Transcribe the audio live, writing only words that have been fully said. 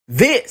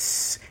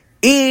This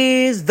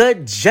is the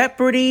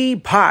Jeopardy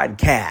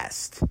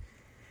podcast.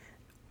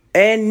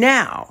 And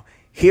now,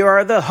 here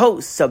are the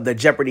hosts of the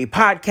Jeopardy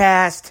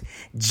podcast,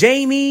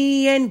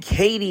 Jamie and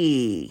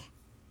Katie.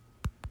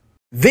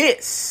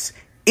 This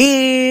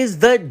is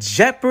the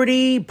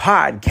Jeopardy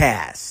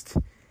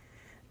podcast.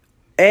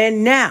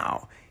 And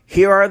now,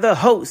 here are the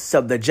hosts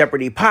of the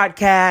Jeopardy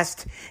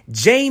podcast,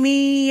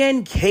 Jamie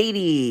and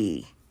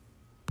Katie.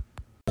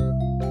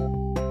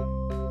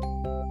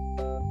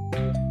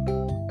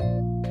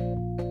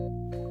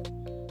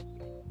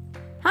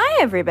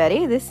 Hi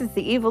everybody, this is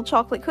the Evil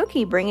Chocolate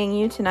Cookie bringing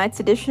you tonight's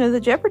edition of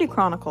the Jeopardy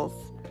Chronicles.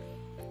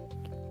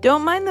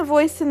 Don't mind the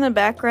voice in the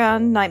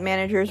background, night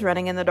manager's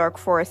running in the dark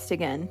forest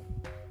again.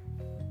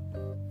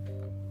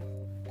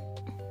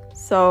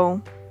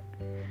 So,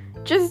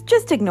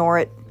 just ignore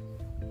it.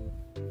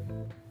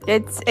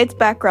 It's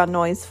background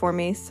noise for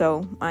me,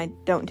 so I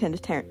don't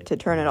tend to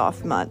turn it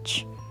off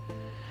much.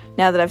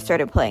 Now that I've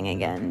started playing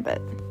again,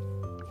 but...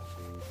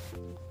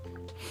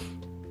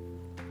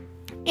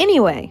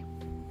 Anyway...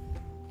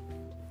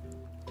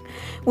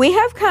 We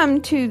have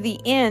come to the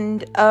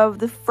end of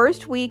the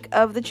first week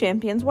of the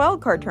Champions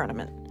Wildcard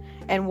Tournament.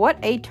 And what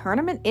a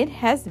tournament it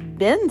has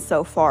been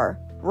so far,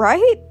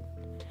 right?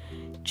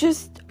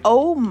 Just,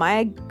 oh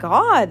my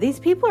god,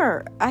 these people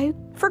are... I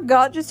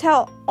forgot just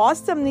how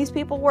awesome these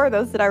people were,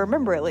 those that I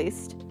remember at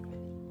least.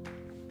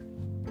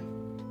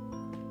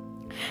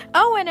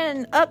 Oh, and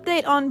an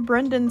update on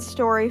Brendan's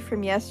story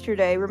from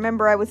yesterday.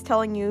 Remember I was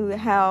telling you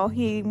how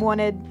he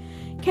wanted...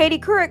 Katie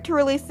Couric to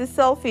release the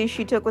selfie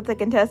she took with the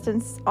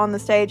contestants on the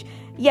stage.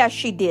 Yes,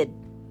 she did.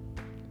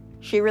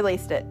 She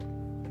released it.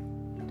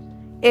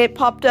 It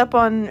popped up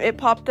on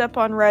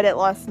Reddit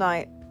last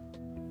night.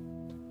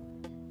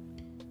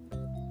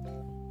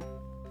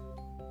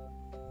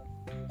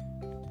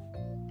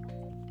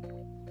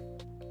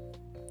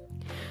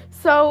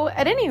 So,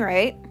 at any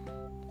rate,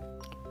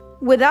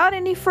 without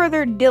any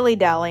further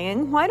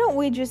dilly-dallying, why don't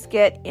we just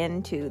get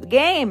into the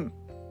game?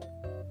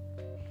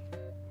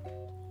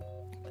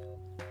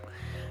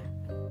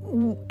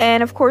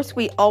 And of course,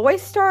 we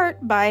always start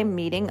by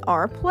meeting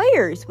our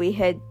players. We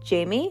had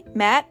Jamie,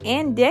 Matt,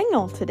 and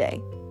Daniel today.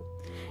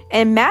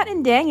 And Matt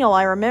and Daniel,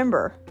 I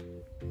remember.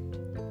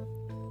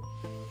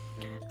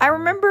 I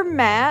remember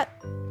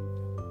Matt,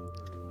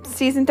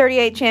 season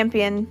 38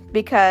 champion,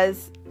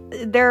 because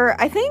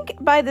I think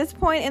by this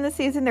point in the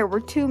season, there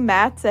were two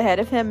Matts ahead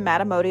of him,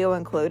 Matt Amodio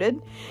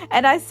included.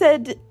 And I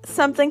said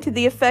something to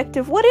the effect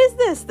of, what is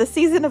this, the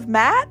season of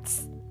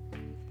Matts?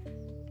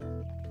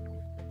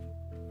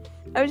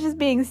 I was just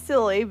being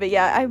silly, but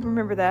yeah, I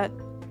remember that.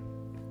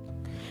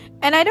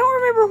 And I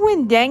don't remember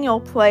when Daniel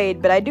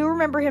played, but I do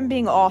remember him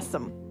being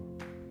awesome.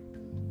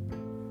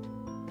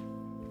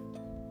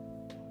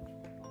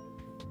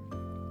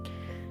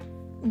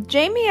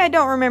 Jamie, I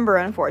don't remember,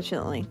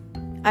 unfortunately.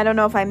 I don't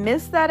know if I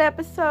missed that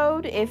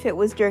episode, if it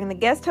was during the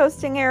guest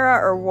hosting era,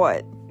 or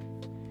what.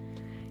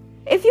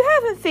 If you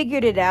haven't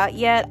figured it out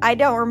yet, I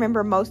don't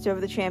remember most of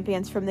the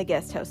champions from the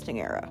guest hosting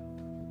era.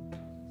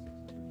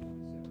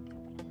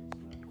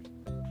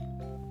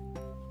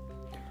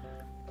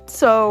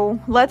 So,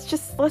 let's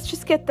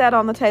just get that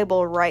on the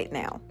table right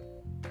now.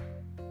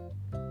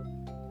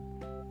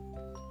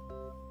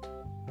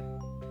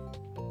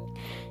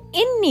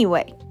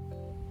 Anyway,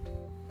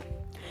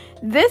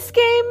 this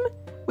game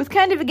was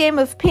kind of a game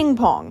of ping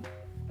pong.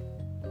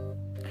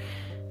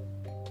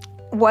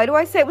 Why do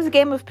I say it was a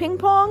game of ping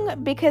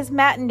pong? Because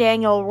Matt and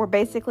Daniel were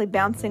basically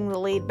bouncing the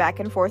lead back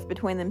and forth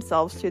between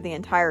themselves through the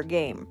entire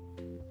game.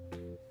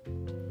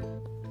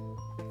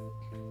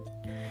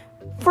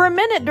 For a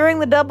minute during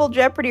the double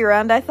Jeopardy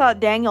round, I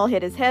thought Daniel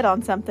hit his head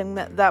on something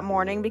that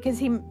morning because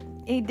he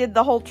did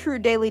the whole true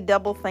daily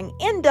double thing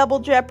in double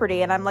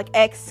Jeopardy, and I'm like,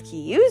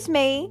 excuse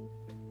me?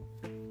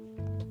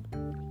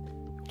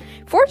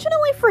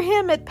 Fortunately for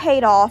him, it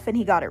paid off and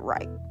he got it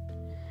right.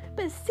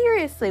 But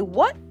seriously,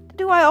 what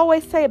do I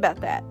always say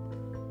about that?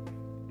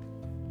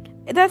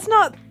 That's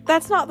not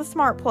the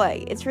smart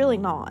play. It's really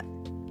not.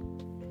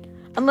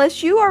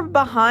 Unless you are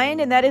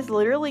behind and that is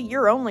literally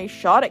your only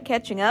shot at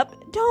catching up,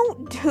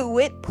 don't do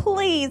it,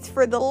 please,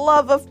 for the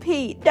love of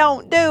Pete.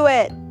 Don't do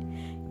it.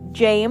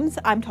 James,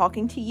 I'm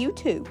talking to you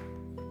too.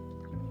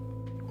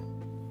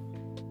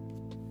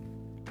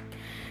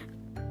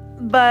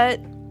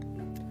 But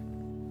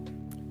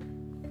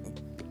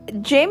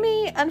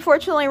Jamie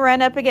unfortunately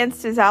ran up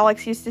against, as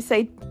Alex used to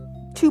say,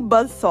 two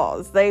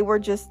buzzsaws. They were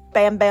just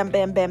bam, bam,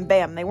 bam, bam,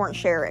 bam. They weren't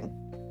sharing.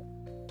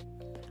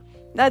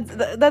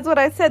 That's what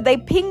I said. They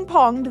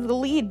ping-ponged the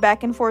lead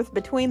back and forth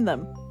between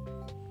them.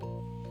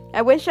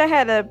 I wish I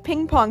had a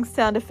ping-pong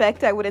sound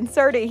effect. I would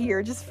insert it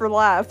here just for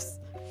laughs.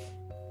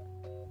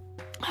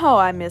 Oh,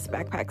 I miss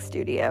Backpack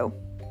Studio.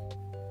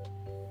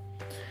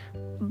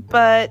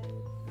 But...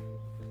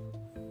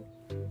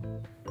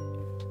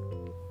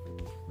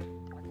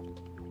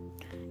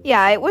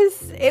 yeah, it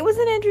was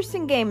an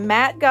interesting game.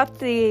 Matt got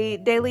the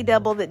daily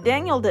double that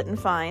Daniel didn't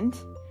find.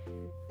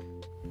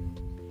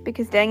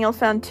 Because Daniel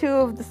found 2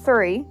 of the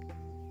 3.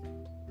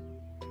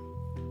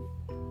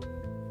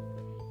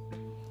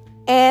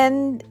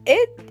 And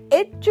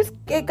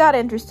it got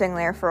interesting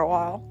there for a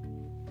while.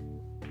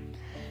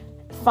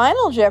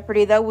 Final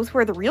Jeopardy, though, was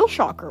where the real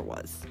shocker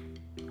was.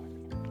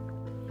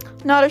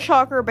 Not a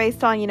shocker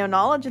based on,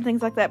 knowledge and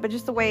things like that, but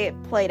just the way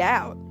it played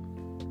out.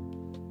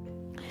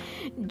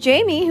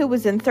 Jamie, who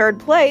was in third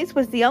place,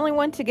 was the only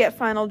one to get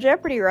Final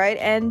Jeopardy right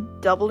and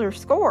doubled her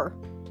score,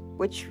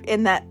 which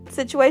in that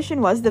situation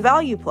was the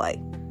value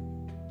play.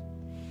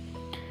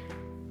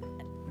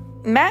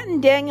 Matt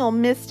and Daniel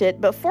missed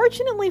it, but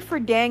fortunately for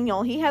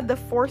Daniel, he had the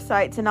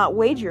foresight to not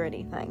wager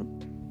anything.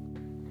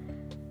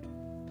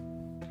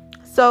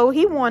 So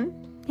he won.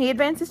 He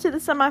advances to the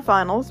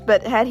semifinals,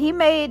 but had he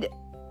made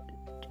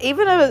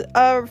even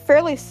a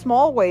fairly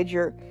small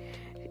wager,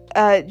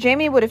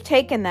 Jamie would have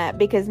taken that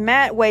because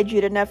Matt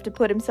wagered enough to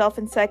put himself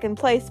in second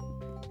place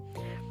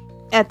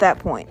at that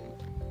point.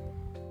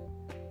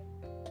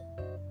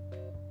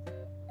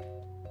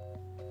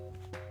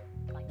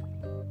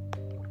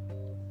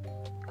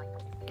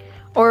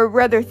 Or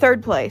rather,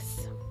 third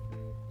place.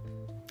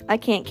 I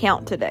can't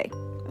count today.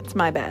 That's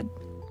my bad.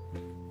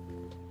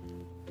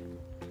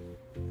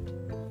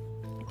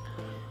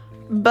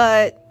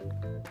 But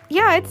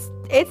yeah,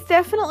 it's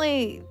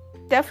definitely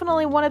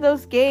one of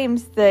those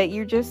games that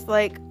you're just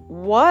like,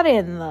 what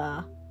in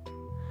the?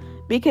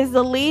 Because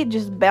the lead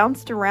just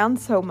bounced around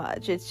so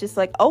much. It's just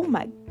like, oh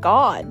my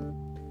god.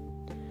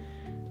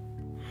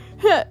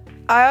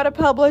 I ought to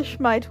publish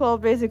my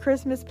 12 Days of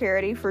Christmas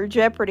parody for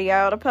Jeopardy.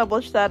 I ought to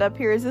publish that up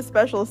here as a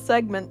special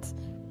segment.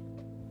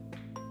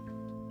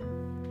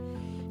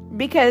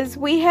 Because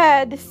we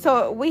had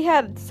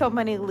so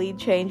many lead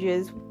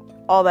changes,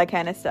 all that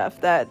kind of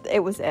stuff, that it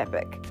was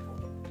epic.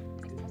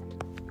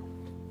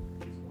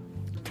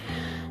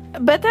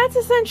 But that's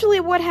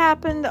essentially what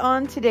happened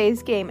on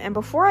today's game. And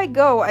before I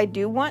go, I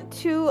do want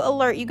to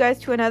alert you guys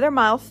to another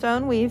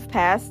milestone. We've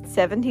passed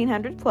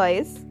 1,700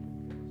 plays.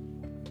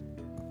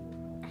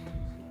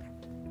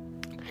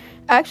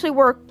 Actually,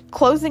 we're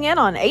closing in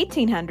on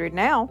 1,800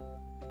 now.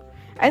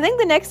 I think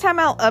the next time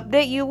I'll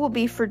update you will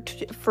be for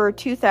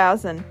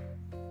 2,000.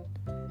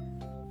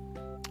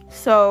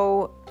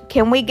 So,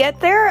 can we get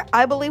there?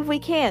 I believe we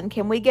can.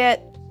 Can we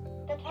get,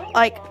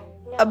 like,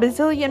 a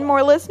bazillion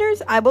more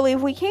listeners? I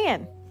believe we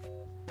can.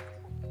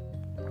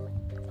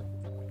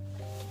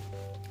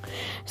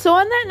 So,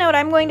 on that note,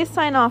 I'm going to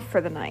sign off for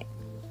the night.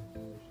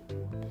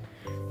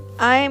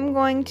 I'm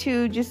going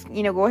to just,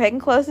 go ahead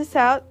and close this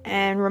out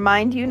and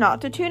remind you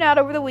not to tune out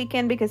over the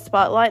weekend because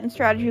Spotlight and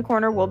Strategy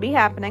Corner will be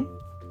happening.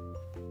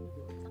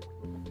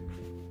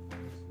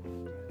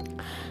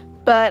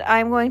 But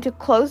I'm going to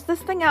close this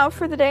thing out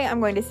for the day. I'm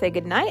going to say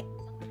goodnight.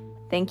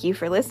 Thank you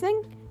for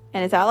listening.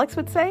 And as Alex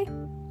would say,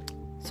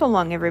 so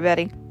long,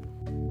 everybody.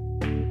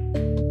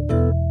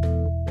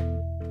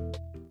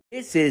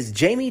 This is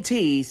Jamie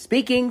T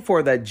speaking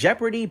for the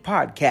Jeopardy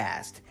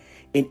podcast,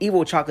 an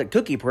Evil Chocolate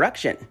Cookie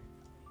production.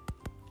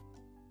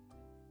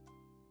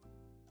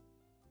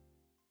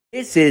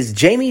 This is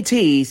Jamie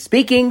T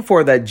speaking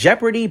for the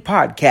Jeopardy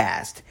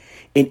podcast,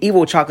 an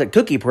Evil Chocolate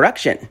Cookie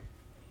production.